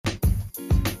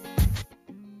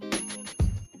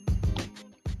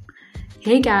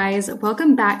Hey guys,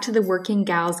 welcome back to the Working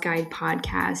Gals Guide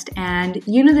podcast. And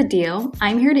you know the deal.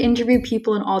 I'm here to interview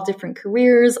people in all different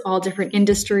careers, all different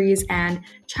industries, and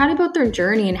chat about their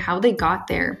journey and how they got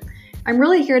there. I'm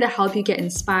really here to help you get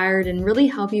inspired and really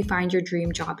help you find your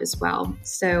dream job as well.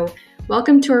 So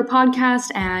welcome to our podcast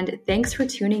and thanks for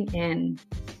tuning in.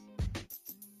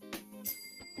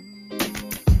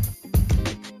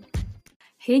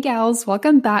 Hey gals,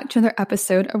 welcome back to another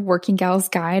episode of Working Gals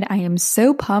Guide. I am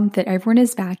so pumped that everyone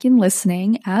is back and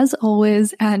listening as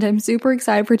always, and I'm super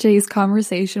excited for today's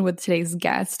conversation with today's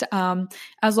guest.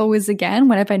 As always, again,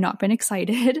 when have I not been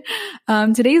excited?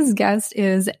 Today's guest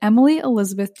is Emily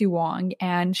Elizabeth Duong,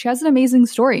 and she has an amazing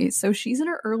story. So she's in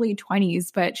her early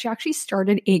 20s, but she actually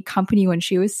started a company when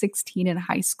she was 16 in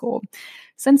high school.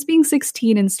 Since being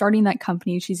 16 and starting that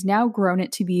company, she's now grown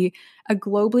it to be a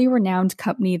globally renowned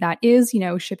company that is,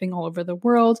 shipping all over the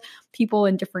world, people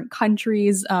in different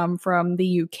countries, from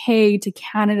the UK to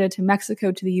Canada to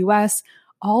Mexico to the US,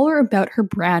 all are about her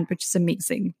brand, which is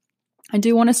amazing. I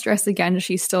do want to stress again,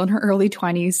 she's still in her early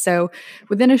 20s. So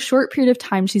within a short period of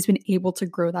time, she's been able to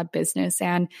grow that business.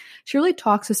 And she really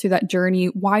talks us through that journey,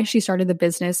 why she started the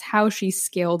business, how she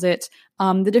scaled it,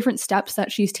 the different steps that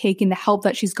she's taken, the help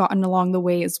that she's gotten along the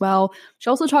way as well. She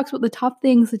also talks about the tough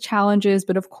things, the challenges,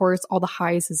 but of course, all the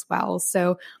highs as well.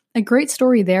 So a great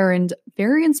story there and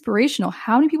very inspirational.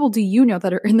 How many people do you know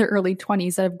that are in their early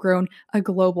 20s that have grown a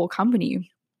global company?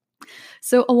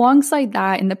 So alongside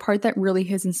that, and the part that really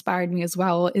has inspired me as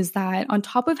well, is that on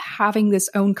top of having this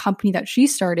own company that she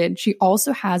started, she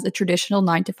also has a traditional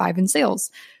 9-to-5 in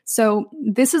sales. So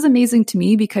this is amazing to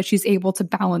me because she's able to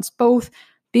balance both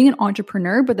being an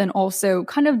entrepreneur, but then also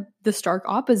kind of the stark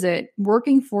opposite,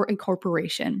 working for a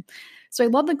corporation. So I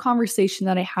love the conversation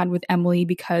that I had with Emily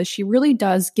because she really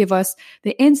does give us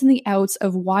the ins and the outs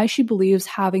of why she believes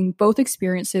having both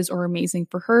experiences are amazing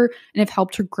for her and have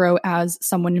helped her grow as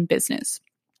someone in business.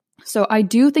 So I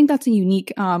do think that's a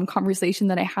unique conversation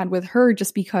that I had with her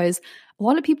just because a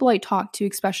lot of people I talk to,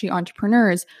 especially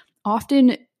entrepreneurs,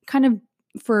 often kind of,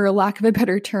 for lack of a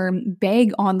better term,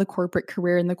 beg on the corporate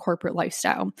career and the corporate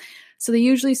lifestyle. So they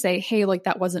usually say, hey,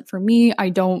 that wasn't for me.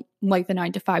 I don't like the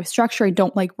 9-to-5 structure. I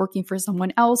don't like working for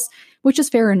someone else, which is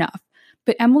fair enough.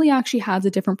 But Emily actually has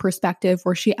a different perspective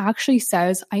where she actually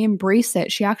says, I embrace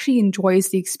it. She actually enjoys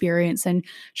the experience and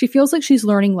she feels like she's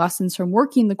learning lessons from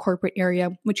working in the corporate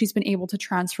area, which she's been able to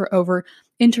transfer over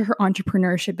into her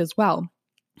entrepreneurship as well.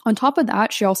 On top of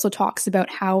that, she also talks about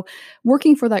how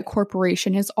working for that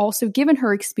corporation has also given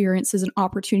her experiences and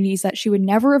opportunities that she would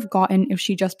never have gotten if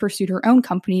she just pursued her own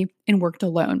company and worked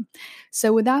alone.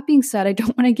 So with that being said, I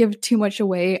don't want to give too much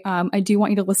away. I do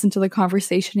want you to listen to the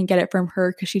conversation and get it from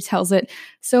her because she tells it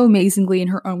so amazingly in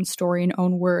her own story and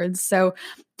own words. So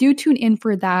do tune in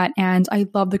for that. And I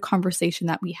love the conversation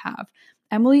that we have.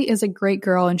 Emily is a great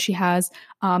girl and she has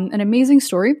an amazing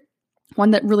story.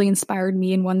 One that really inspired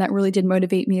me and one that really did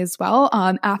motivate me as well.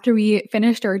 After we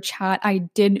finished our chat, I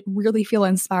did really feel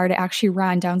inspired. I actually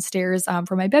ran downstairs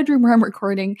from my bedroom where I'm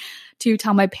recording to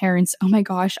tell my parents, oh my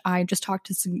gosh, I just talked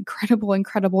to this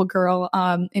incredible girl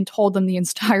and told them the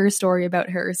entire story about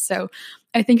her. So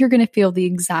I think you're going to feel the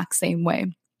exact same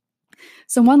way.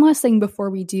 So one last thing before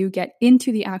we do get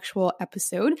into the actual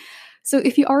episode. So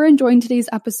if you are enjoying today's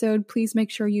episode, please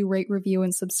make sure you rate, review,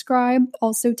 and subscribe.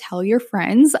 Also tell your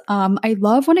friends. I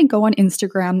love when I go on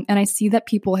Instagram and I see that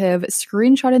people have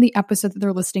screenshotted the episode that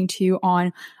they're listening to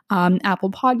on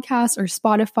Apple Podcasts or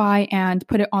Spotify and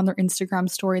put it on their Instagram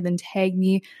story, then tag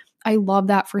me. I love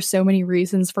that for so many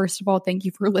reasons. First of all, thank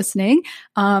you for listening.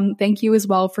 Thank you as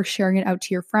well for sharing it out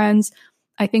to your friends.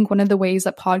 I think one of the ways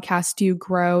that podcasts do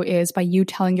grow is by you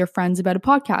telling your friends about a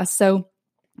podcast. So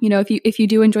if you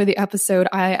do enjoy the episode,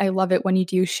 I love it when you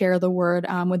do share the word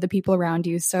with the people around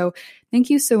you. So thank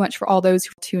you so much for all those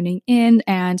who are tuning in.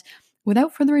 And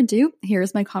without further ado,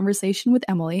 here's my conversation with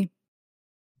Emily.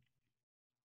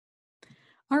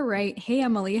 All right. Hey,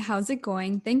 Emily, how's it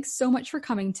going? Thanks so much for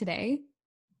coming today.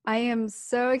 I am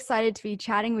so excited to be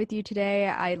chatting with you today.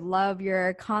 I love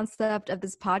your concept of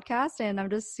this podcast, and I'm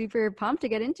just super pumped to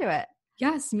get into it.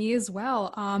 Yes, me as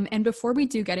well. And before we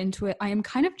do get into it, I am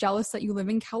kind of jealous that you live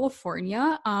in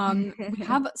California. We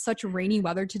have such rainy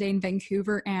weather today in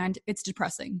Vancouver, and it's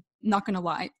depressing. Not going to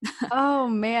lie. Oh,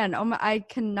 man. I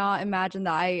cannot imagine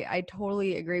that. I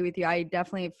totally agree with you. I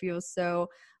definitely feel so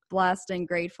blessed and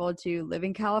grateful to live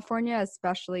in California,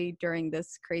 especially during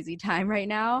this crazy time right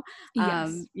now.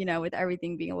 Yes. With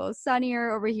everything being a little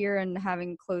sunnier over here and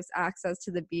having close access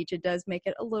to the beach, it does make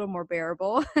it a little more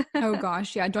bearable. Oh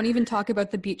gosh, yeah. Don't even talk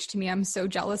about the beach to me. I'm so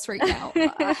jealous right now.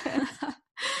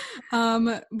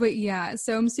 But yeah,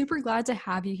 so I'm super glad to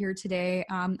have you here today.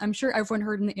 I'm sure everyone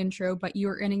heard in the intro, but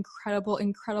you're an incredible,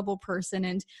 incredible person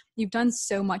and you've done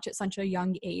so much at such a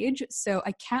young age. So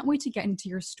I can't wait to get into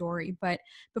your story. But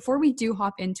before we do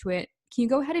hop into it, can you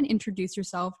go ahead and introduce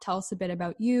yourself? Tell us a bit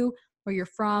about you, where you're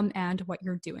from, and what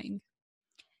you're doing.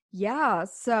 Yeah.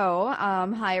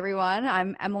 Hi everyone.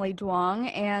 I'm Emily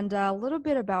Duong, and a little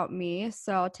bit about me.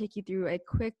 So, I'll take you through a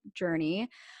quick journey.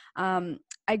 Um,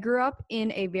 I grew up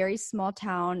in a very small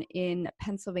town in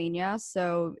Pennsylvania.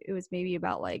 So, it was maybe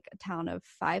about like a town of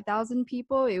 5,000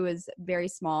 people. It was very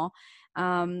small.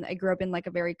 I grew up in like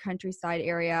a very countryside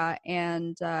area.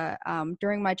 And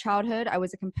during my childhood, I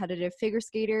was a competitive figure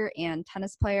skater and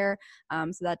tennis player.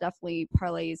 So, that definitely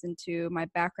parlays into my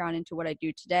background, into what I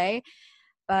do today.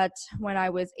 But when I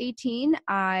was 18,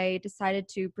 I decided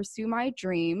to pursue my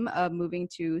dream of moving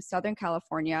to Southern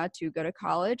California to go to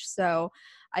college. So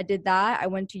I did that. I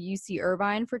went to UC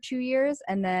Irvine for 2 years,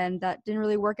 and then that didn't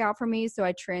really work out for me. So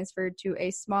I transferred to a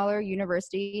smaller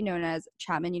university known as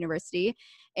Chapman University.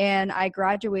 And I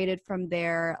graduated from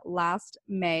there last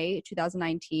May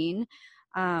 2019.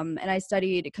 And I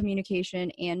studied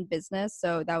communication and business.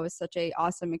 So that was such an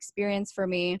awesome experience for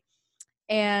me.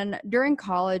 And during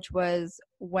college was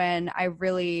when I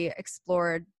really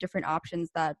explored different options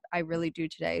that I really do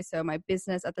today. So my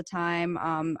business at the time,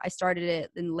 I started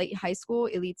it in late high school,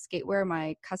 Elite Skatewear,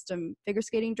 my custom figure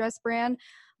skating dress brand.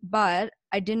 But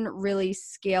I didn't really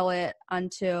scale it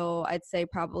until I'd say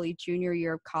probably junior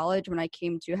year of college, when I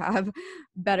came to have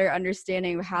better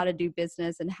understanding of how to do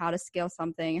business and how to scale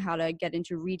something, how to get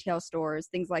into retail stores,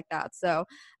 things like that. So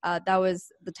that was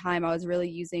the time I was really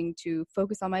using to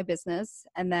focus on my business.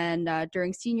 And then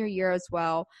during senior year as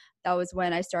well, that was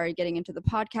when I started getting into the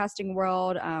podcasting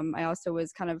world. I also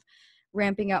was kind of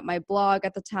ramping up my blog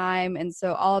at the time. And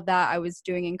so all of that I was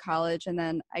doing in college. And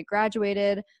then I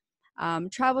graduated,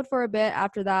 traveled for a bit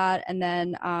after that, and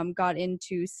then got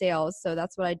into sales. So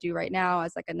that's what I do right now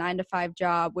as like a 9 to 5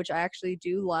 job, which I actually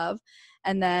do love.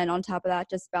 And then on top of that,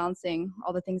 just balancing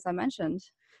all the things I mentioned.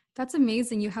 That's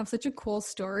amazing. You have such a cool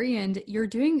story and you're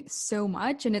doing so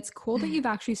much. And it's cool that you've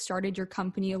actually started your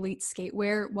company, Elite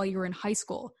Skatewear, while you were in high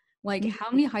school. Like, how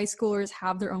many high schoolers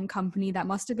have their own company? That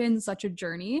must have been such a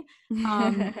journey.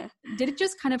 Um, did it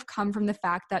just kind of come from the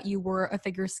fact that you were a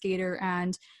figure skater,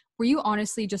 and were you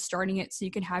honestly just starting it so you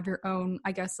could have your own,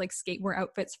 I guess, like skatewear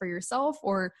outfits for yourself?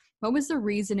 Or what was the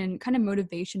reason and kind of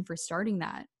motivation for starting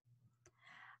that?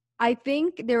 I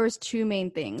think there was two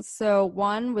main things. So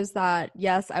one was that,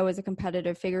 yes, I was a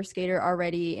competitive figure skater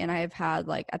already, and I have had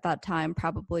like at that time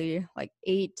probably like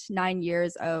 8, 9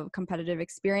 years of competitive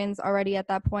experience already at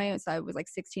that point. So I was like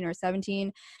 16 or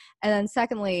 17. And then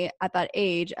secondly, at that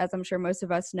age, as I'm sure most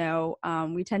of us know,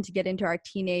 we tend to get into our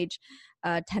teenage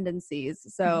tendencies.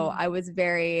 So I was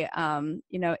very,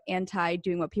 anti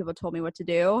doing what people told me what to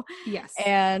do. Yes.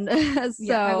 And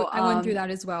Yeah, I went through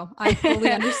that as well. I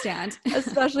fully understand.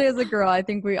 especially as a girl, I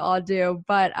think we all do.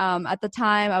 But at the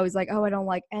time, I was like, oh, I don't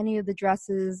like any of the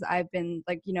dresses. I've been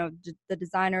like, the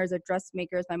designers or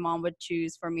dressmakers my mom would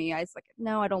choose for me. I was like,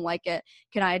 no, I don't like it.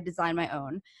 Can I design my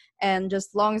own? And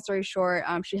just long story short,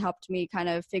 she helped me kind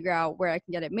of figure out where I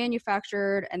can get it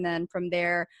manufactured. And then from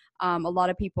there, a lot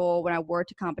of people, when I wore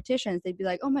to competitions, they'd be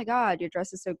like, oh my God, your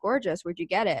dress is so gorgeous. Where'd you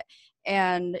get it?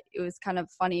 And it was kind of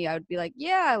funny. I would be like,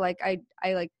 yeah, like I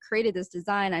like created this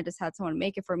design. I just had someone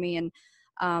make it for me. And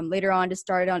later on just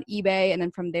started on eBay. And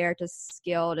then from there just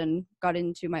scaled and got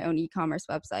into my own e-commerce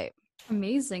website.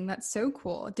 Amazing. That's so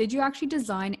cool. Did you actually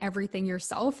design everything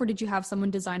yourself, or did you have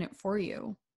someone design it for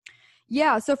you?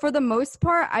 Yeah, so for the most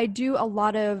part, I do a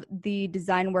lot of the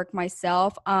design work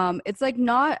myself. It's like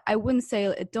not, I wouldn't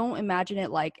say, don't imagine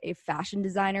it like a fashion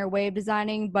designer way of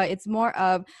designing, but it's more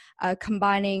of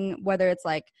combining, whether it's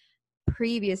like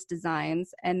previous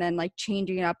designs and then like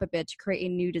changing it up a bit to create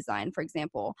a new design, for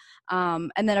example.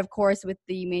 And then of course with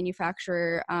the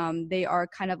manufacturer, they are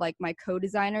kind of like my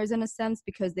co-designers in a sense,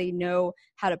 because they know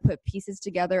how to put pieces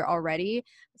together already.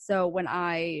 So when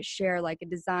I share like a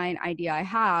design idea I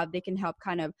have, they can help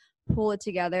kind of pull it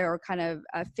together or kind of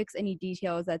fix any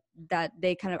details that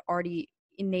they kind of already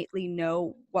innately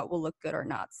know what will look good or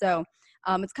not. So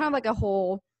it's kind of like a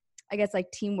whole, I guess,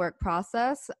 like teamwork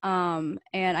process. And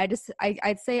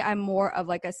I'd say I'm more of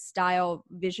like a style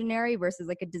visionary versus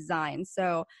like a design.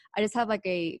 So I just have like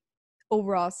a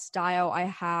overall style I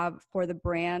have for the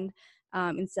brand,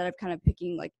 instead of kind of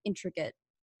picking like intricate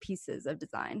pieces of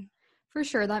design. For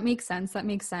sure. That makes sense. That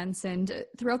makes sense. And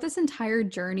throughout this entire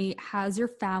journey, has your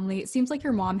family, it seems like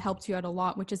your mom helped you out a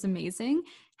lot, which is amazing.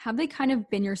 Have they kind of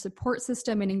been your support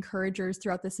system and encouragers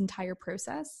throughout this entire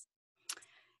process?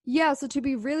 Yeah, so to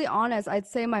be really honest, I'd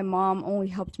say my mom only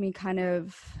helped me kind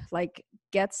of like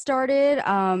get started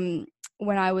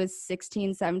when I was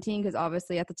 16, 17, because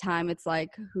obviously at the time it's like,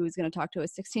 who's going to talk to a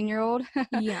 16-year-old?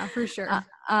 Yeah, for sure.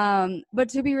 But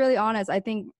to be really honest, I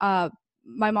think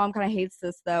my mom kind of hates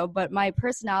this though, but my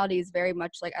personality is very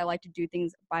much like I like to do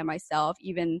things by myself.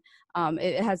 Even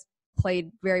it has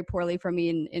played very poorly for me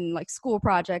in like school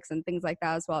projects and things like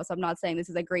that as well. So I'm not saying this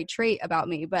is a great trait about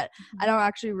me, but I don't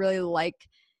actually really like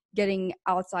getting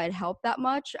outside help that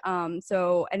much.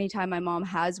 So anytime my mom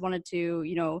has wanted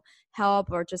to,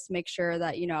 help or just make sure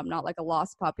that, I'm not like a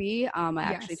lost puppy, I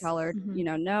actually Yes. tell her,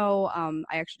 Hmm. no,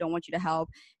 I actually don't want you to help.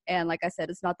 And like I said,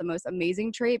 it's not the most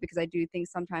amazing trait because I do think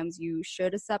sometimes you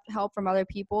should accept help from other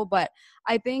people. But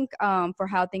I think for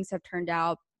how things have turned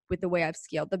out with the way I've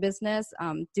scaled the business,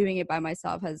 doing it by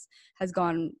myself has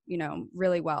gone,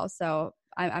 really well. So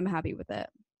I'm happy with it.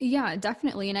 Yeah,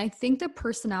 definitely. And I think the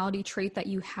personality trait that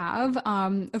you have,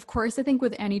 of course, I think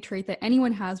with any trait that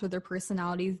anyone has with their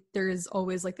personality, there's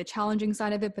always like the challenging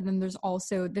side of it, but then there's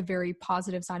also the very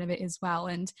positive side of it as well.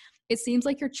 And it seems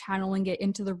like you're channeling it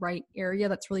into the right area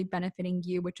that's really benefiting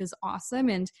you, which is awesome.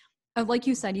 And like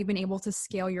you said, you've been able to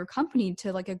scale your company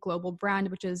to like a global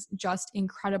brand, which is just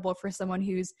incredible for someone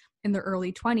who's in the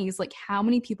early 20s. Like, how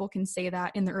many people can say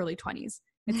that in the early 20s?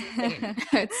 It's insane.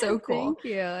 It's so cool. Thank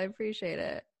you. I appreciate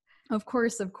it. Of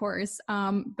course, of course.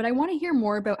 But I want to hear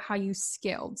more about how you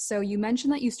scaled. So you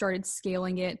mentioned that you started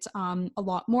scaling it a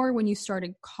lot more when you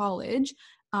started college.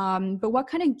 But what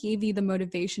kind of gave you the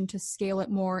motivation to scale it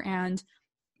more? And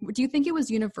do you think it was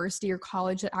university or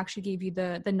college that actually gave you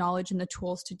the knowledge and the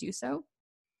tools to do so?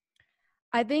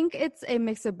 I think it's a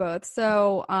mix of both.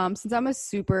 So, since I'm a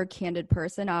super candid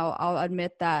person, I'll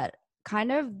admit that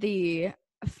kind of the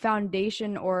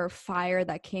foundation or fire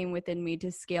that came within me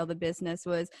to scale the business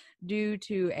was due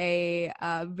to a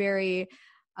very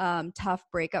tough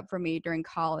breakup for me during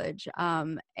college.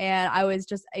 And I was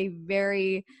just a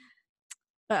very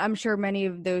I'm sure many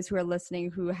of those who are listening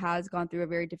who has gone through a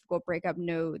very difficult breakup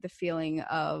know the feeling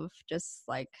of just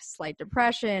like slight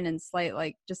depression and slight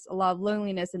like just a lot of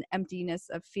loneliness and emptiness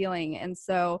of feeling. And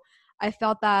so I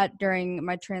felt that during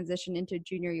my transition into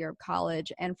junior year of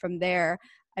college. And from there,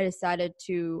 I decided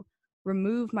to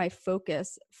remove my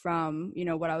focus from,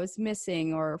 what I was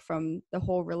missing or from the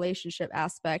whole relationship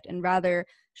aspect and rather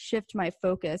shift my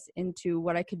focus into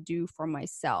what I could do for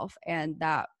myself. And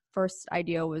that first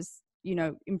idea was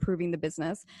improving the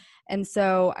business. And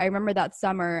so I remember that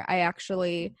summer, I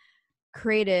actually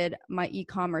created my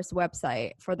e-commerce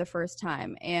website for the first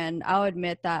time. And I'll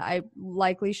admit that I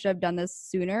likely should have done this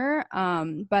sooner.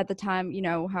 But at the time,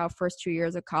 how first 2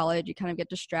 years of college, you kind of get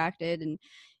distracted and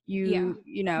Yeah.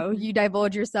 Mhm. you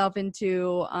divulge yourself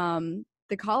into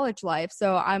the college life.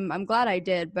 So I'm glad I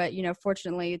did. But,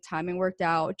 fortunately, timing worked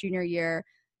out. Junior year,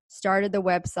 started the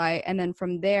website. And then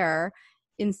from there,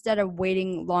 instead of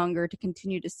waiting longer to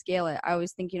continue to scale it, I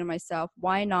was thinking to myself,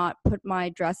 why not put my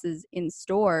dresses in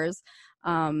stores?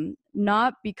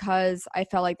 Not because I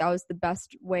felt like that was the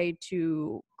best way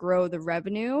to grow the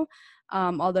revenue,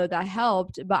 although that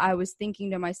helped, but I was thinking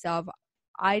to myself,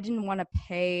 I didn't want to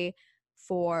pay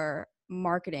for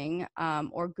marketing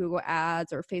or Google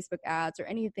ads or Facebook ads or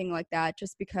anything like that,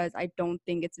 just because I don't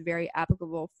think it's very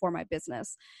applicable for my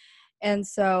business. And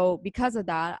so because of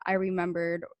that, I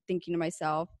remembered thinking to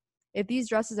myself, if these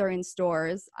dresses are in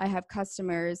stores, I have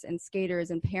customers and skaters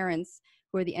and parents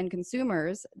who are the end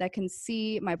consumers that can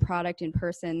see my product in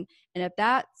person. And if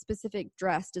that specific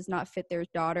dress does not fit their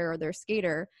daughter or their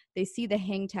skater, they see the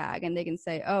hang tag and they can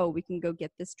say, oh, we can go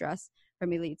get this dress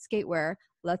from Elite Skatewear.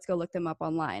 Let's go look them up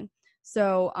online.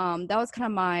 So that was kind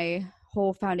of my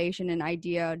whole foundation and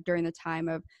idea during the time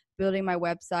of building my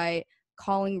website,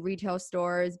 calling retail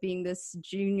stores, being this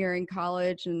junior in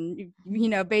college and,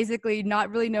 basically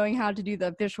not really knowing how to do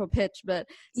the visual pitch, but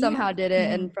Yeah. somehow did it.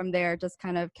 Mhm. And from there, just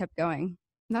kind of kept going.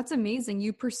 That's amazing.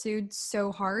 You pursued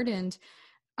so hard. And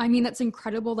I mean, that's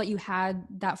incredible that you had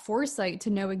that foresight to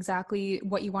know exactly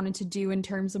what you wanted to do in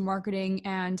terms of marketing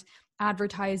and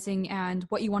advertising and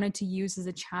what you wanted to use as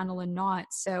a channel and not.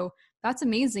 So that's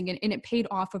amazing. And it paid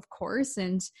off, of course.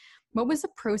 And what was the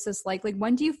process like? Like,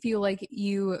 when do you feel like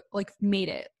you like made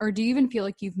it? Or do you even feel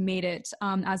like you've made it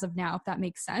as of now, if that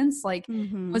makes sense? Like, was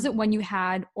Mm-hmm. it when you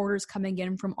had orders coming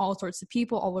in from all sorts of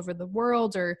people all over the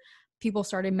world, or people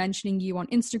started mentioning you on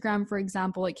Instagram, for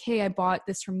example, like, hey, I bought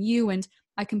this from you and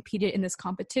I competed in this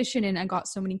competition and I got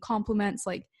so many compliments.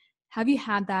 Like, have you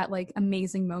had that like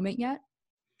amazing moment yet?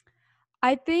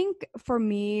 I think for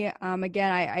me,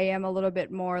 again, I am a little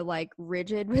bit more like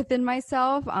rigid within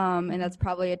myself. And Mhm. that's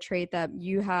probably a trait that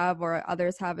you have or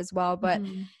others have as well. But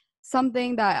Mhm.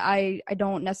 something that I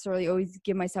don't necessarily always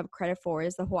give myself credit for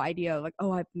is the whole idea of like,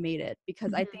 oh, I've made it,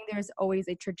 because I think there's always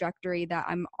a trajectory that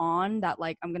I'm on that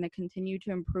like I'm going to continue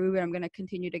to improve and I'm going to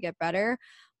continue to get better.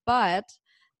 But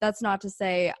that's not to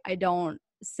say I don't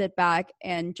sit back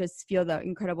and just feel the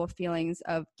incredible feelings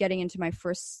of getting into my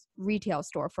first retail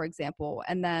store, for example,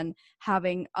 and then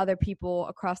having other people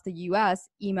across the US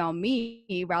email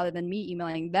me rather than me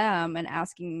emailing them and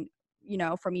asking,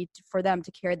 for them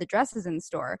to carry the dresses in the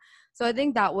store. So I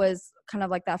think that was kind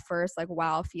of like that first like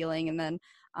wow feeling. And then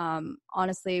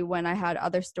honestly, when I had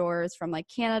other stores from like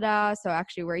Canada, so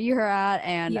actually where you're at,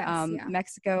 and Yes, yeah.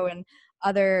 Mexico and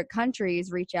other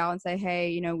countries reach out and say,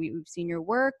 hey, we've seen your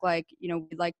work, like,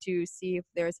 we'd like to see if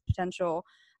there's potential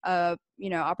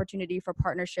opportunity for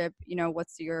partnership,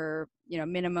 what's your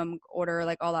minimum order,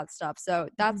 like all that stuff. So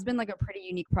that's been like a pretty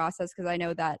unique process, because I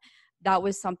know that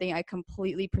was something I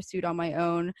completely pursued on my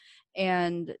own.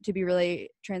 And to be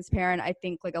really transparent, I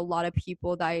think like a lot of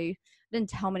people that I didn't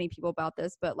tell many people about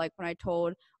this, but like when I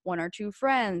told one or two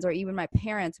friends or even my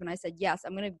parents, when I said, yes,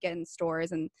 I'm going to get in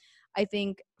stores. And I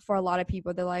think for a lot of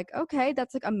people, they're like, okay,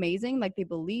 that's like amazing. Like they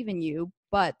believe in you,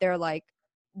 but they're like,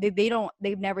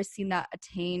 they've never seen that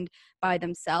attained by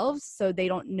themselves. So they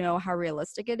don't know how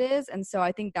realistic it is. And so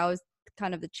I think that was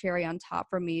kind of the cherry on top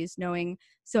for me, is knowing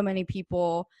so many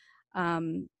people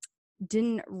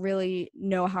didn't really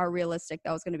know how realistic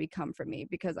that was going to become for me,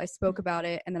 because I spoke about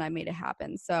it and then I made it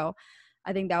happen. So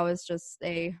I think that was just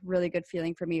a really good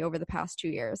feeling for me over the past 2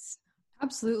 years.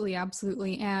 Absolutely,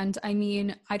 absolutely. And I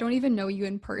mean, I don't even know you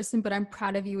in person, but I'm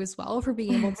proud of you as well for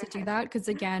being able to do that, because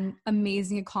again,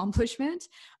 amazing accomplishment.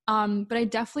 But I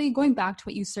definitely, going back to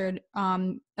what you said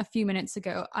a few minutes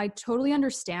ago, I totally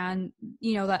understand,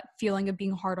 that feeling of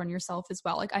being hard on yourself as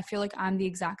well. Like I feel like I'm the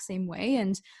exact same way.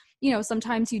 And,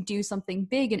 sometimes you do something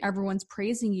big and everyone's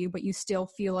praising you, but you still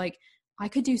feel like I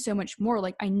could do so much more.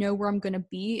 Like I know where I'm going to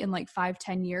be in like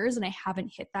 5-10 years and I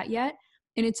haven't hit that yet.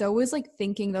 And it's always like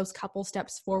thinking those couple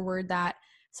steps forward that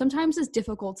sometimes it's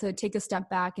difficult to take a step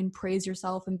back and praise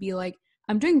yourself and be like,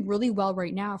 I'm doing really well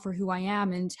right now for who I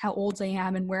am and how old I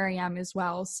am and where I am as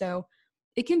well. So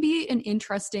it can be an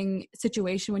interesting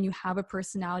situation when you have a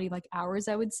personality like ours,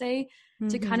 I would say,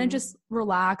 to kind of just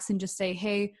relax and just say,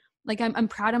 hey, like I'm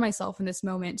proud of myself in this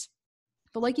moment.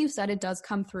 But like you said, it does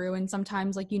come through. And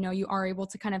sometimes like, you are able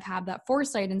to kind of have that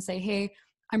foresight and say, hey,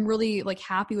 I'm really like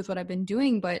happy with what I've been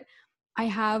doing, but I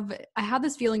have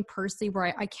this feeling personally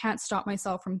where I can't stop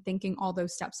myself from thinking all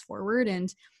those steps forward.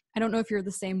 And I don't know if you're the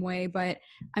same way, but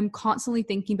I'm constantly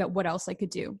thinking about what else I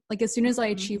could do. Like as soon as I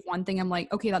achieve one thing, I'm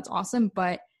like, okay, that's awesome,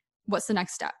 but what's the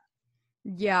next step?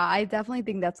 Yeah, I definitely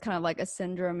think that's kind of like a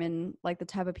syndrome in like the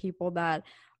type of people that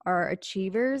are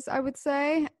achievers, I would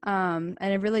say. And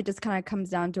it really just kind of comes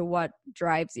down to what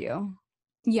drives you.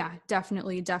 Yeah,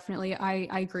 definitely. Definitely. I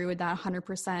agree with that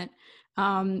 100%.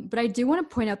 But I do want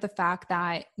to point out the fact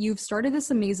that you've started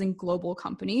this amazing global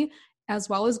company, as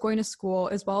well as going to school,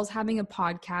 as well as having a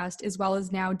podcast, as well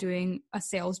as now doing a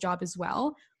sales job as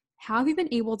well. How have you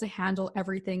been able to handle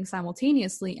everything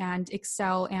simultaneously and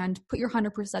excel and put your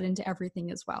 100% into everything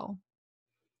as well?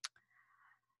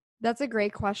 That's a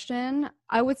great question.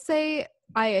 I would say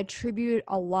I attribute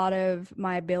a lot of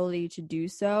my ability to do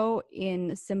so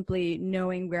in simply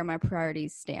knowing where my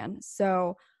priorities stand.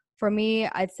 So for me,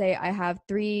 I'd say I have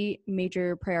 3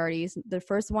 major priorities. The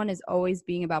first one is always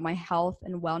being about my health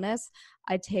and wellness.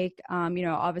 I take,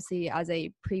 obviously as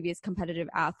a previous competitive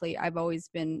athlete, I've always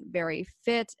been very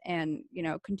fit and,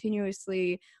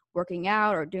 continuously working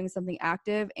out or doing something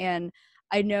active. And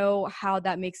I know how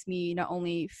that makes me not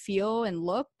only feel and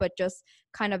look, but just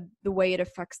kind of the way it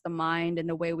affects the mind and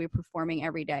the way we're performing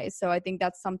every day. So I think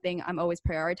that's something I'm always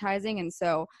prioritizing. And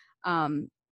so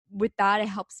with that, it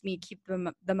helps me keep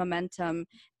the momentum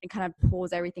and kind of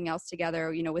pulls everything else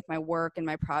together, with my work and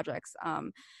my projects.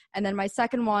 And then my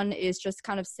second one is just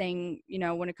kind of saying,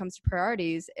 when it comes to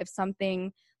priorities, if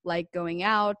something like going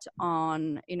out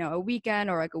on, a weekend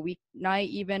or like a weeknight,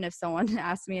 even if someone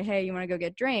asks me, hey, you want to go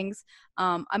get drinks?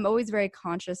 I'm always very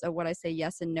conscious of what I say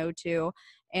yes and no to.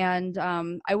 And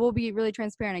I will be really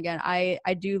transparent again. I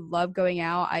do love going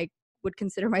out. I would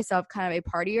consider myself kind of a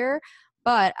partier,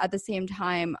 but at the same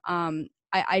time,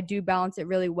 I do balance it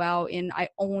really well in I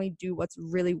only do what's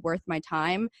really worth my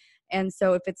time. And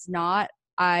so if it's not,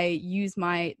 I use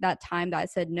that time that I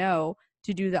said no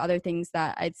to do the other things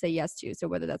that I'd say yes to. So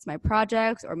whether that's my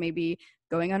projects or maybe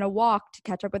going on a walk to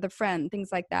catch up with a friend, things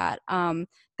like that.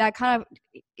 That kind of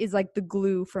is like the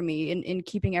glue for me in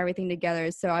keeping everything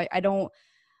together. So I don't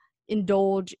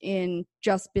indulge in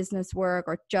just business work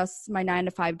or just my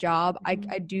 9-to-5 job. I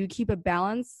do keep a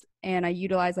balance and I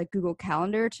utilize like Google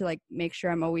Calendar to like make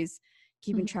sure I'm always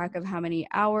keeping track of how many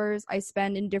hours I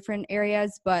spend in different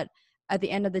areas. But at the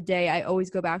end of the day, I always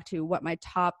go back to what my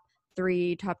top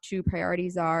two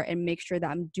priorities are and make sure that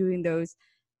I'm doing those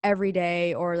every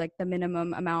day, or like the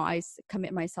minimum amount I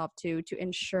commit myself to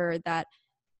ensure that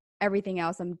everything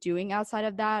else I'm doing outside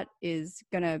of that is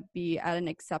going to be at an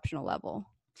exceptional level.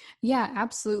 Yeah,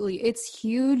 absolutely. It's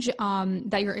huge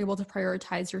that you're able to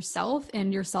prioritize yourself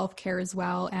and your self-care as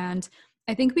well. And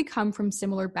I think we come from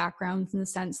similar backgrounds in the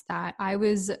sense that I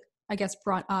was, I guess,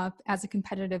 brought up as a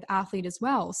competitive athlete as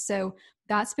well. So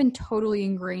that's been totally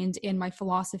ingrained in my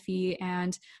philosophy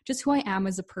and just who I am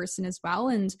as a person as well.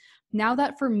 And now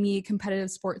that for me,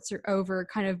 competitive sports are over,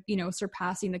 kind of,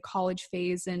 surpassing the college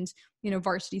phase and,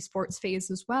 varsity sports phase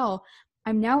as well,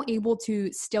 I'm now able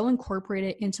to still incorporate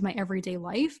it into my everyday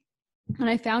life. And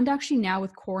I found actually now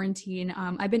with quarantine,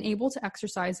 I've been able to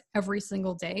exercise every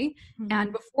single day.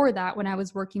 And before that, when I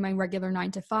was working my regular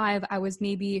 9 to 5, I was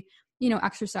maybe,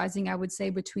 exercising, I would say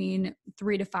between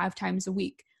 3 to 5 times a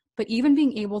week. But even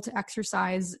being able to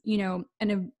exercise, an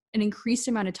increased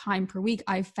amount of time per week,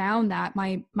 I found that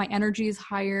my energy is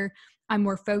higher. I'm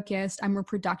more focused. I'm more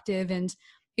productive. And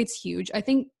it's huge. I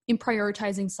think in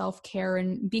prioritizing self-care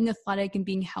and being athletic and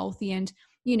being healthy, and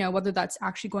whether that's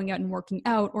actually going out and working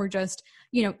out or just,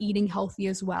 eating healthy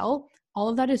as well, all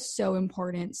of that is so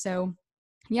important. So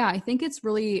yeah, I think it's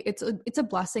a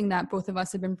blessing that both of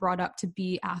us have been brought up to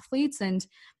be athletes, and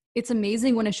it's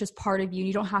amazing when it's just part of you.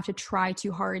 You don't have to try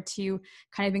too hard to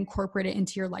kind of incorporate it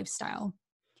into your lifestyle.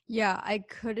 Yeah, I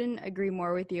couldn't agree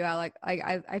more with you.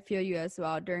 I feel you as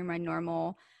well. During my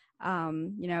normal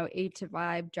 8 to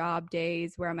 5 job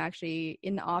days where I'm actually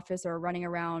in the office or running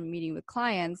around meeting with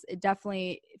clients, it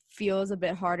definitely feels a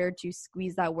bit harder to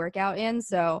squeeze that workout in.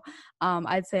 So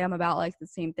I'd say I'm about like the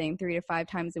same thing, 3 to 5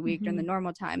 times a week during the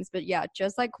normal times. But yeah,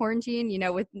 just like quarantine,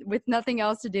 with nothing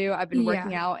else to do, I've been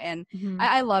working out, and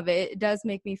I love it. It does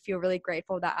make me feel really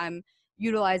grateful that I'm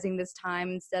utilizing this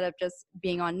time instead of just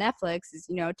being on Netflix. Is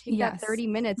take that 30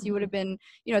 minutes you would have been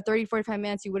 30-45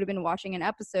 minutes you would have been watching an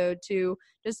episode to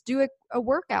just do a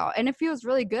workout, and it feels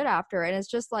really good after. And it's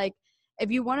just like, if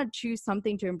you want to choose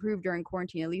something to improve during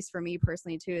quarantine, at least for me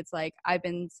personally too, it's like I've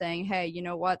been saying, hey, you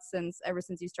know what, ever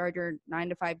since you started your 9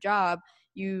 to 5 job,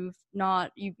 you've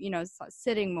not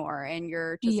sitting more, and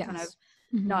you're just kind of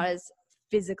not as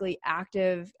physically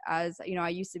active as I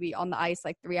used to be on the ice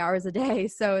like 3 hours a day.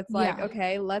 So it's like,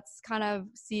 okay, let's kind of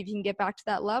see if you can get back to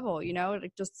that level,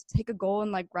 like just take a goal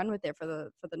and like run with it for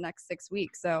the next 6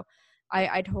 weeks. So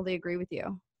I totally agree with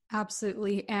you.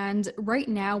 Absolutely. And right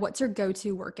now, what's your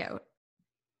go-to workout?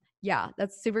 Yeah,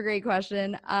 that's a super great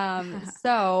question.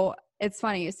 So it's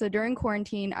funny. So during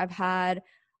quarantine, I've had,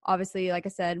 obviously, like I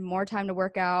said, more time to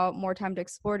work out, more time to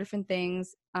explore different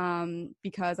things,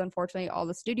 because unfortunately all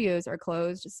the studios are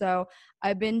closed. So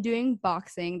I've been doing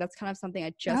boxing. That's kind of something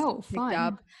I just picked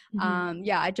up.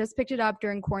 Yeah, I just picked it up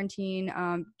during quarantine.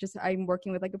 I'm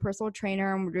working with like a personal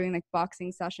trainer, and we're doing like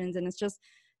boxing sessions, and it's just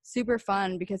super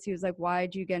fun because he was like,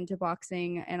 why'd you get into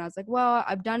boxing? And I was like, well,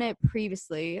 I've done it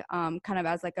previously, kind of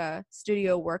as like a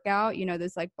studio workout,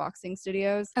 there's like boxing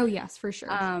studios. Oh yes, for sure.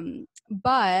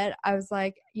 But I was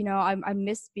like, I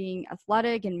miss being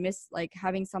athletic and miss like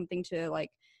having something to like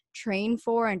train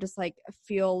for and just like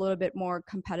feel a little bit more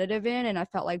competitive in. And I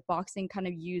felt like boxing kind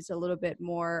of used a little bit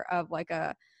more of like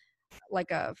a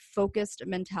focused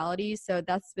mentality. So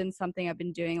that's been something I've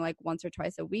been doing like once or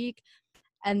twice a week.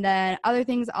 And then other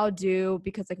things I'll do,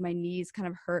 because like my knees kind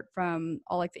of hurt from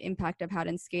all like the impact I've had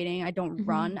in skating. I don't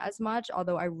run as much,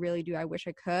 although I really do. I wish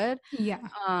I could. Yeah.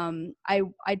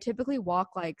 I typically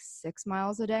walk like 6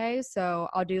 miles a day. So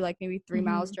I'll do like maybe 3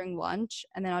 miles during lunch,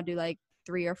 and then I'll do like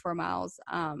 3 or 4 miles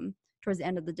towards the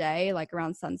end of the day, like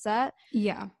around sunset.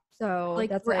 Yeah. So like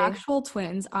that's we're actual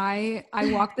twins. I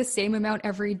walk the same amount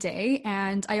every day,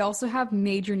 and I also have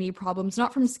major knee problems,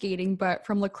 not from skating, but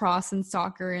from lacrosse and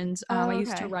soccer. And I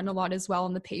used to run a lot as well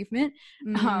on the pavement.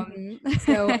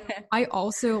 So I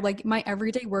also like my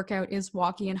everyday workout is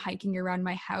walking and hiking around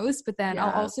my house, but then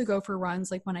I'll also go for runs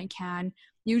like when I can,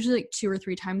 usually like 2 or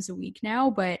 3 times a week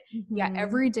now. But yeah,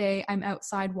 every day I'm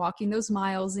outside walking those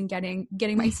miles and getting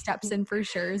my steps in for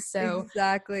sure. So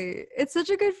exactly. It's such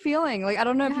a good feeling. Like, I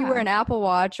don't know if you wear an Apple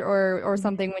Watch or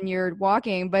something when you're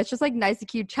walking, but it's just like nice to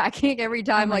keep tracking every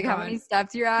time, like how many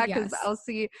steps you're at. Cause I'll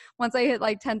see once I hit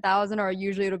like 10,000, or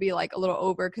usually it'll be like a little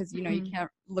over, cause you can't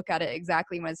look at it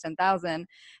exactly when it's 10,000.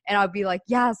 And I'll be like,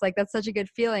 yes, like that's such a good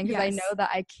feeling. Cause I know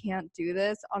that I can't do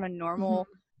this on a normal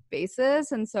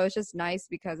basis. And so it's just nice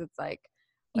because it's like,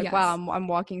 like, wow, Yes. I'm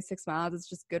walking 6 miles. It's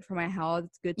just good for my health.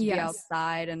 It's good to be Yes.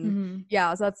 outside. And Mhm.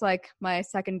 yeah, so that's like my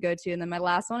second go-to. And then my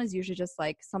last one is usually just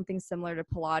like something similar to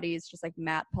Pilates, just like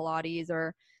mat Pilates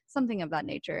or something of that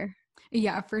nature.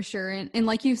 Yeah, for sure. And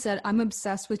like you said, I'm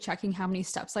obsessed with checking how many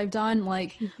steps I've done.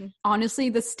 Like, honestly,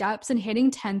 the steps and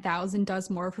hitting 10,000 does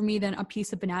more for me than a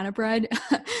piece of banana bread.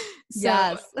 So,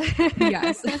 Yes.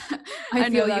 yes, I I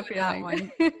know feel you that with that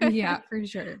feeling. one. Yeah, for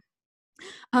sure.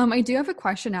 I do have a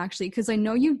question actually, because I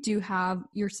know you do have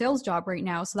your sales job right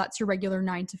now, so that's your regular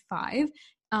 9 to 5.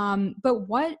 But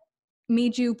what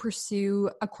made you pursue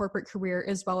a corporate career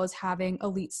as well as having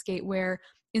elite skatewear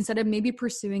instead of maybe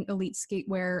pursuing elite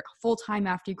skatewear full time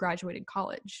after you graduated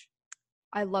college?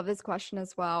 I love this question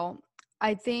as well.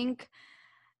 I think,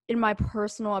 in my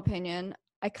personal opinion,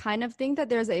 I kind of think that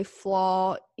there's a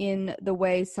flaw in the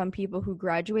way some people who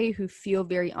graduate who feel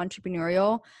very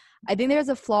entrepreneurial. I think there's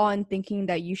a flaw in thinking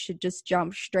that you should just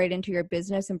jump straight into your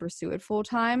business and pursue it full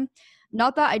time.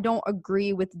 Not that I don't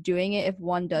agree with doing it if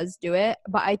one does do it,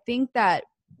 but I think that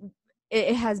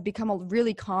it has become a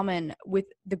really common with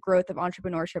the growth of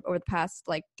entrepreneurship over the past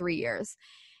like 3 years.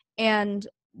 And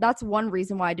that's one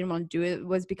reason why I didn't want to do it,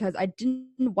 was because I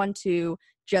didn't want to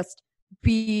just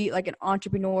be like an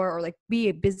entrepreneur or like be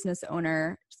a business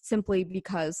owner simply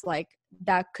because like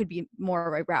that could be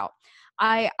more of a route.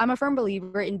 I'm a firm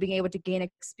believer in being able to gain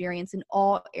experience in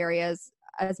all areas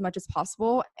as much as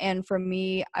possible. And for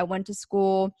me, I went to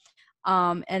school,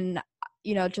 and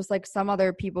just like some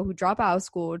other people who drop out of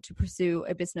school to pursue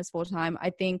a business full time, I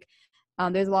think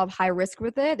there's a lot of high risk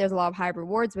with it. There's a lot of high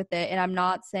rewards with it. And I'm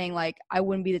not saying like I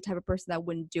wouldn't be the type of person that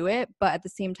wouldn't do it. But at the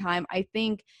same time, I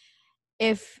think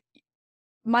if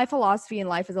my philosophy in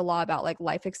life is a lot about like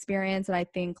life experience, and I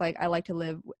think like I like to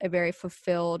live a very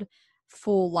fulfilled,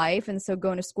 full life. And so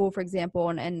going to school, for example,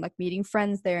 and like meeting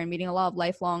friends there and meeting a lot of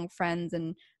lifelong friends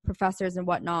and professors and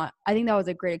whatnot, I think that was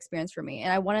a great experience for me.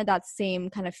 And I wanted that same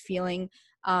kind of feeling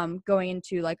going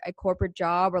into like a corporate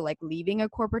job or like leaving a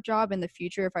corporate job in the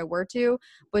future if I were to,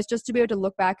 was just to be able to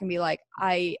look back and be like,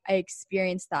 I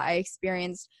experienced that. I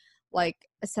experienced like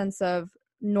a sense of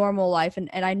normal life, and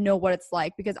I know what it's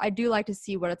like, because I do like to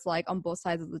see what it's like on both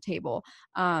sides of the table.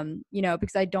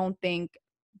 Because I don't think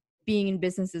being in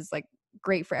business is like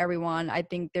great for everyone. I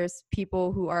think there's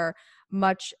people who are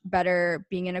much better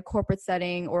being in a corporate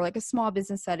setting or like a small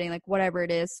business setting, like whatever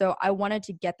it is. So I wanted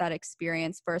to get that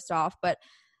experience first off. But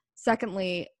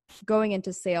secondly, going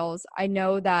into sales, I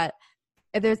know that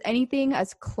if there's anything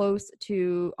as close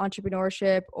to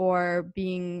entrepreneurship or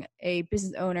being a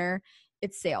business owner,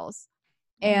 it's sales.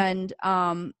 Mhm.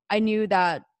 And I knew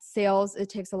that sales, it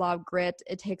takes a lot of grit.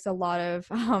 It takes a lot of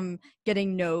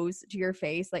getting no's to your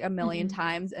face like a million Mhm.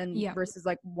 times, and Yeah. versus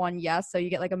like one yes. So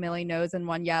you get like a million no's and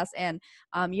one yes. And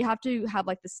you have to have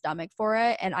like the stomach for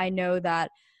it. And I know that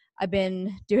I've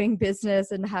been doing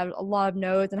business and had a lot of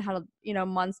no's and had,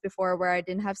 months before where I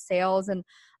didn't have sales. And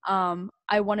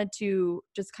I wanted to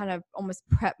just kind of almost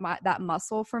prep that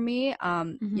muscle for me,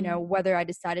 Mhm. whether I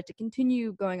decided to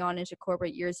continue going on into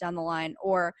corporate years down the line,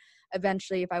 or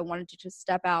eventually if I wanted to just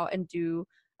step out and do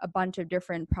a bunch of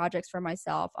different projects for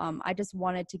myself. I just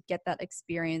wanted to get that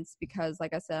experience because,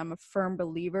 like I said, I'm a firm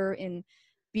believer in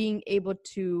being able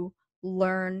to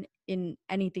learn in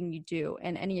anything you do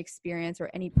and any experience or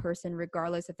any person,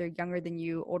 regardless if they're younger than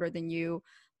you, older than you,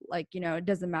 like, it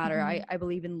doesn't matter. Mhm. I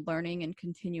believe in learning and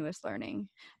continuous learning.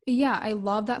 Yeah, I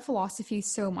love that philosophy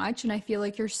so much. And I feel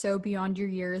like you're so beyond your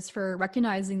years for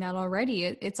recognizing that already.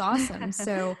 It's awesome.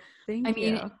 So, I Thank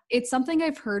mean, you. it's something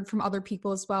I've heard from other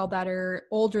people as well that are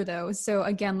older, though. So,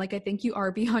 again, like I think you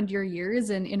are beyond your years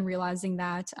and in realizing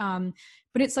that.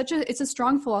 But it's a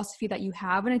strong philosophy that you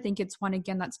have. And I think it's one,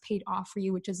 again, that's paid off for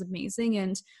you, which is amazing.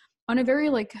 And on a very,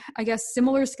 like, I guess,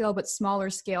 similar scale, but smaller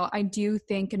scale, I do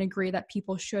think and agree that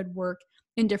people should work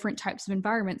in different types of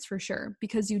environments for sure,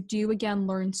 because you do again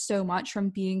learn so much from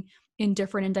being in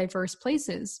different and diverse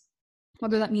places,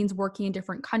 whether that means working in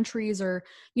different countries or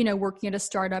working at a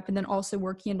startup and then also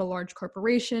working in a large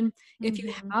corporation. If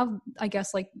you Mm-hmm. have, I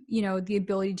guess, like the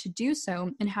ability to do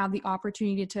so and have the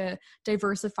opportunity to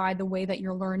diversify the way that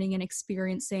you're learning and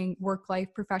experiencing work life,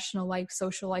 professional life,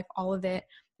 social life, all of it,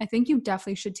 I think you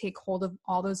definitely should take hold of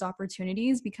all those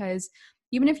opportunities, because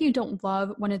even if you don't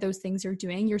love one of those things you're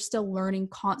doing, you're still learning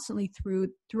constantly through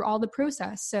all the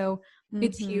process. So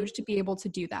it's Mm-hmm. huge to be able to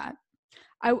do that.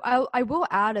 I will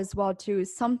add as well too,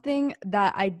 something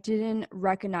that I didn't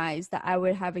recognize that I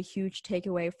would have a huge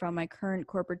takeaway from my current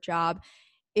corporate job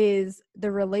is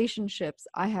the relationships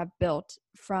I have built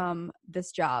from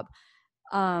this job.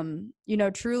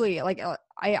 Truly, like,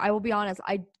 I will be honest,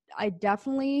 I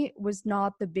definitely was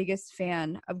not the biggest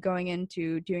fan of going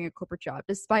into doing a corporate job,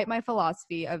 despite my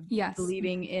philosophy of Yes.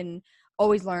 believing in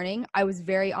always learning. I was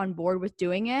very on board with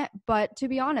doing it, but to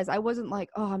be honest, I wasn't like,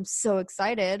 oh, I'm so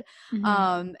excited.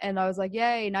 Mm-hmm. And I was like,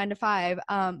 yay, 9 to 5.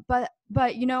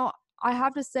 But you know, I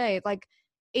have to say, like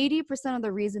 80% of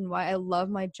the reason why I love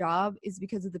my job is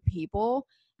because of the people.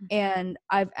 And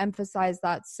I've emphasized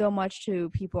that so much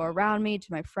to people around me, to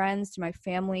my friends, to my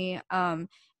family.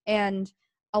 And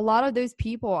a lot of those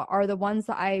people are the ones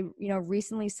that I, you know,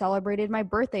 recently celebrated my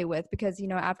birthday with, because, you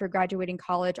know, after graduating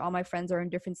college, all my friends are in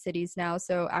different cities now.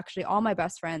 So actually all my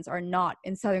best friends are not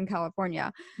in Southern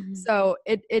California. Mm-hmm. So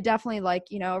it definitely, like,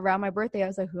 you know, around my birthday, I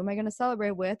was like, who am I going to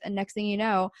celebrate with? And next thing you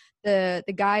know, the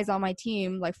guys on my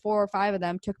team, like 4 or 5 of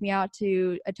them, took me out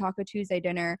to a Taco Tuesday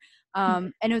dinner.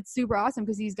 And it's super awesome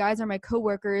because these guys are my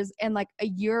coworkers. And like a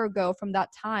year ago from that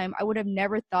time, I would have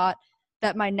never thought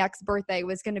that my next birthday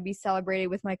was going to be celebrated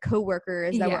with my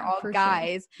coworkers that were Yeah, all for sure.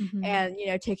 guys, Mm-hmm. and, you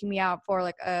know, taking me out for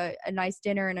like a nice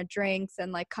dinner and a drinks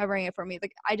and like covering it for me.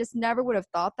 Like, I just never would have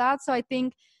thought that. So I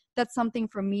think that's something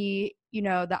for me, you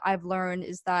know, that I've learned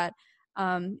is that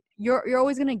you're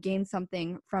always going to gain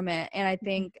something from it. And I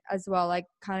think as well, like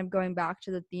kind of going back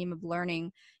to the theme of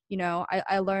learning, you know,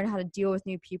 I learned how to deal with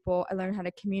new people. I learned how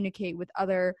to communicate with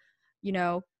other, you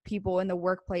know, people in the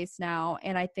workplace now.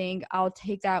 And I think I'll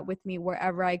take that with me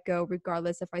wherever I go,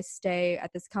 regardless if I stay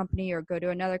at this company or go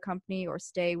to another company or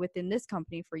stay within this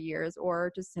company for years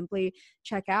or just simply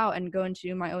check out and go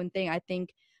into my own thing. I think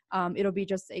it'll be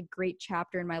just a great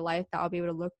chapter in my life that I'll be able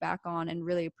to look back on and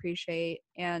really appreciate.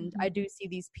 And I do see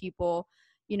these people,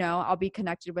 you know, I'll be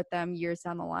connected with them years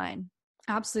down the line.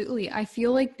 Absolutely. I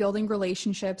feel like building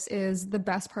relationships is the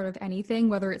best part of anything,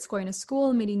 whether it's going to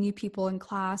school, meeting new people in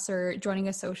class, or joining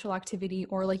a social activity,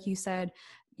 or like you said,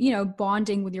 you know,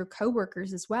 bonding with your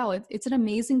coworkers as well. It's an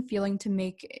amazing feeling to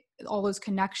make all those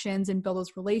connections and build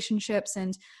those relationships.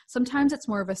 And sometimes it's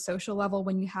more of a social level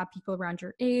when you have people around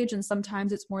your age, and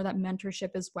sometimes it's more that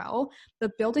mentorship as well.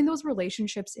 But building those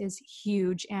relationships is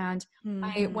huge. And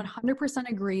I 100%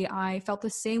 agree. I felt the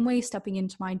same way stepping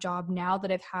into my job now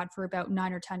that I've had for about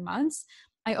 9 or 10 months.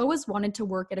 I always wanted to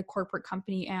work at a corporate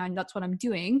company, and that's what I'm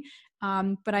doing.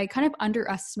 But I kind of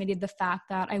underestimated the fact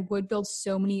that I would build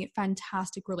so many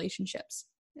fantastic relationships.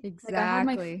 Like I had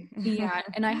my, Exactly. yeah,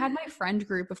 and I had my friend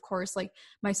group, of course, like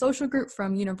my social group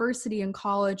from university and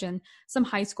college, and some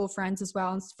high school friends as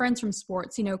well, and friends from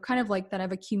sports, you know, kind of like that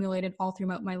I've accumulated all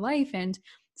throughout my life. And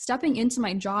stepping into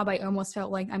my job, I almost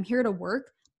felt like I'm here to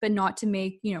work, but not to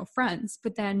make, you know, friends.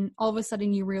 But then all of a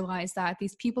sudden you realize that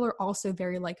these people are also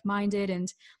very like-minded,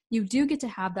 and you do get to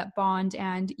have that bond,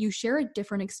 and you share a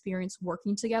different experience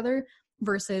working together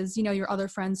versus, you know, your other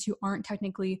friends who aren't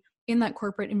technically in that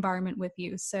corporate environment with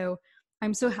you. So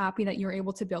I'm so happy that you're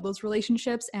able to build those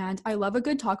relationships, and I love a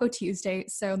good Taco Tuesday.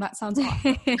 So that sounds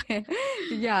awesome.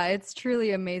 Yeah, it's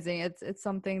truly amazing. It's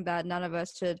something that none of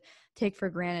us should take for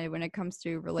granted when it comes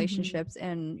to relationships.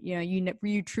 And, you know,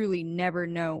 you truly never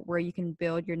know where you can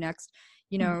build your next,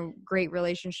 you know, great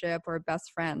relationship or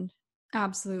best friend.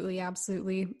 Absolutely,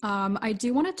 absolutely. I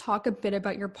do want to talk a bit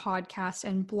about your podcast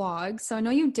and blog. So I know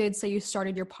you did say you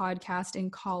started your podcast in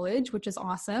college, which is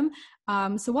awesome.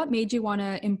 So what made you want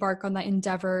to embark on that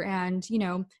endeavor and, you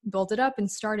know, build it up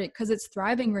and start it? Because it's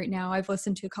thriving right now. I've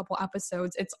listened to a couple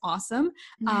episodes. It's awesome.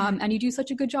 And you do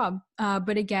such a good job.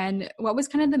 But again, what was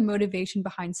kind of the motivation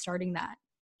behind starting that?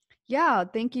 Yeah,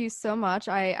 thank you so much.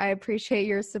 I appreciate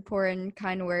your support and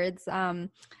kind words.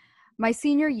 My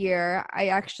senior year, I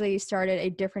actually started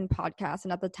a different podcast.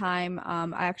 And at the time,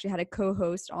 I actually had a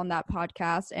co-host on that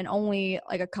podcast. And only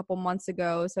like a couple months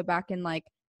ago, so back in like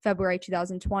February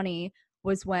 2020,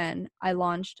 was when I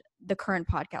launched the current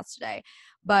podcast today.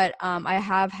 But I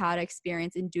have had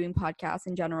experience in doing podcasts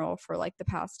in general for like the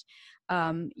past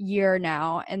year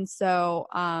now. And so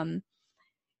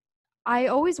I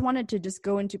always wanted to just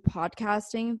go into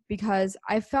podcasting because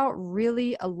I felt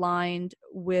really aligned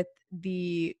with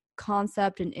the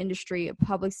concept and industry of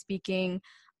public speaking,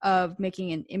 of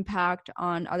making an impact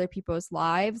on other people's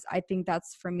lives. I think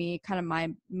that's for me kind of my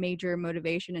major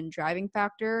motivation and driving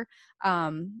factor,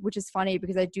 which is funny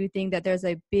because I do think that there's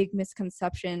a big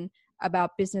misconception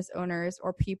about business owners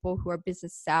or people who are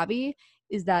business savvy,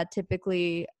 is that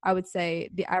typically I would say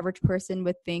the average person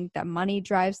would think that money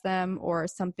drives them, or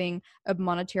something of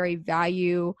monetary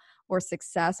value or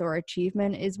success or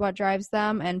achievement is what drives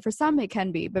them. And for some it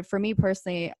can be, but for me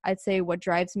personally, I'd say what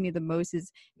drives me the most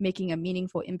is making a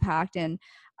meaningful impact. And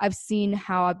I've seen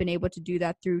how I've been able to do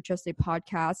that through just a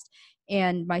podcast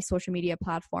and my social media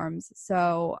platforms.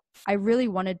 So I really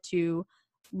wanted to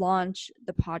launch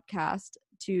the podcast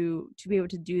to be able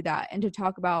to do that and to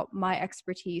talk about my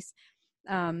expertise,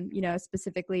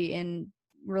 specifically in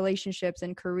relationships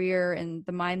and career and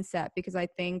the mindset, because I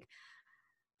think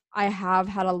I have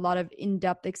had a lot of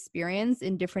in-depth experience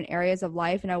in different areas of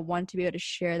life, and I want to be able to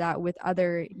share that with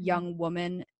other young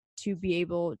women to be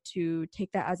able to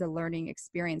take that as a learning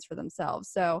experience for themselves.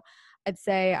 So I'd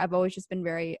say I've always just been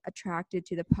very attracted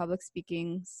to the public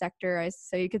speaking sector,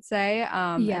 so you could say.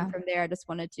 And from there, I just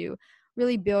wanted to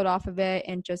really build off of it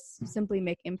and just simply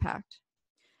make impact.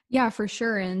 Yeah, for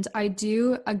sure. And I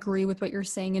do agree with what you're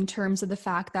saying in terms of the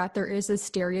fact that there is a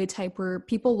stereotype where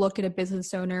people look at a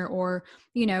business owner or,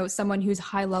 someone who's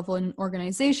high level in an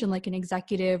organization, like an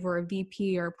executive or a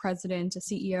VP or a president, a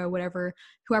CEO, whatever,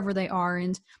 whoever they are.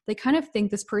 And they kind of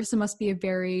think this person must be a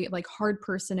very hard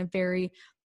person, a very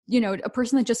a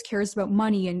person that just cares about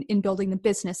money and in building the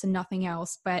business and nothing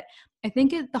else. But I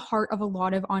think at the heart of a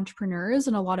lot of entrepreneurs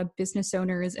and a lot of business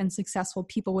owners and successful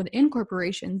people within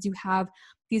corporations, you have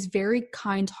these very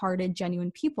kind-hearted,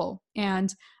 genuine people.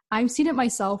 And I've seen it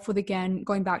myself with, again,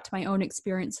 going back to my own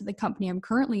experience at the company I'm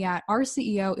currently at. Our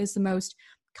CEO is the most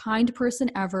kind person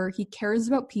ever. He cares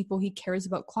about people. He cares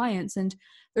about clients. And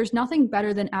there's nothing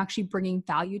better than actually bringing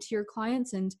value to your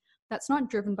clients. And that's not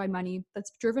driven by money.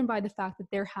 That's driven by the fact that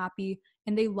they're happy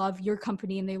and they love your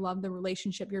company and they love the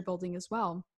relationship you're building as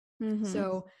well. Mm-hmm.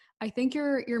 So I think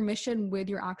your mission with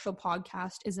your actual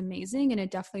podcast is amazing, and it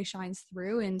definitely shines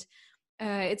through. And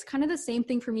it's kind of the same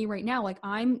thing for me right now.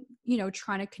 I'm,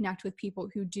 trying to connect with people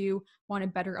who do want to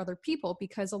better other people,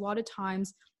 because a lot of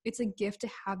times it's a gift to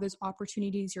have those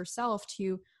opportunities yourself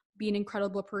to be an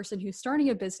incredible person who's starting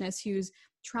a business, who's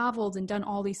traveled and done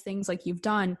all these things like you've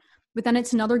done. But then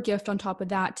it's another gift on top of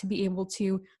that to be able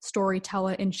to story tell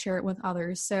it and share it with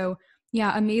others. So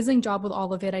yeah, amazing job with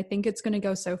all of it. I think it's going to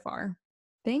go so far.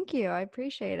 Thank you. I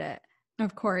appreciate it.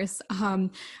 Of course.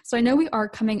 So I know we are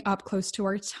coming up close to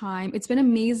our time. It's been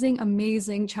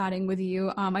amazing chatting with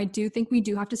you. I do think we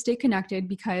do have to stay connected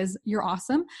because you're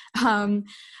awesome.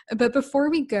 But before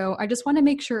we go, I just want to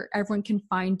make sure everyone can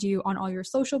find you on all your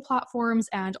social platforms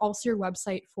and also your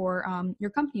website for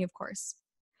your company, of course.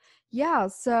 Yeah,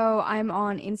 so I'm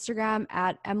on Instagram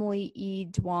at Emily E.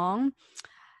 Duong.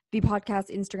 The podcast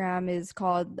Instagram is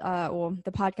called,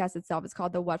 the podcast itself is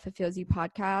called the What Fulfills You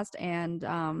podcast. And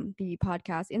the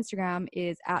podcast Instagram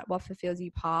is at What Fulfills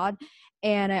You pod.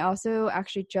 And I also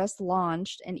actually just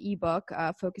launched an ebook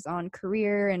focused on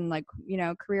career and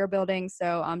career building.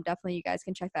 So definitely you guys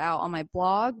can check that out on my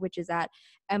blog, which is at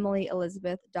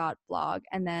emilyelizabeth.blog.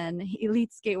 And then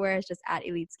Elite Skatewear is just at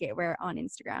Elite Skatewear on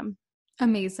Instagram.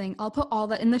 Amazing. I'll put all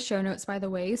that in the show notes, by the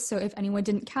way. So if anyone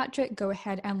didn't catch it, go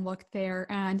ahead and look there,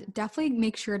 and definitely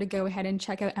make sure to go ahead and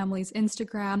check out Emily's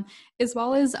Instagram as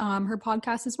well as her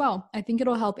podcast as well. I think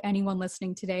it'll help anyone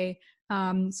listening today.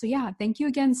 So yeah, thank you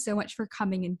again so much for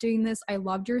coming and doing this. I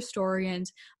loved your story, and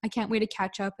I can't wait to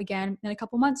catch up again in a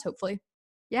couple months, hopefully.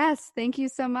 Yes. Thank you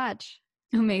so much.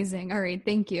 Amazing. All right.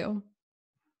 Thank you.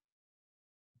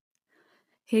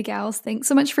 Hey gals, thanks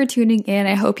so much for tuning in.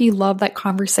 I hope you loved that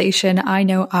conversation. I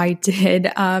know I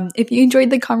did. If you enjoyed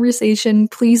the conversation,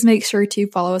 please make sure to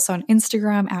follow us on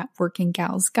Instagram at Working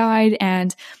Gals Guide.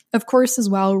 And of course, as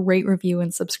well, rate, review,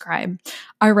 and subscribe.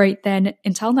 All right, then,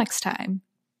 until next time.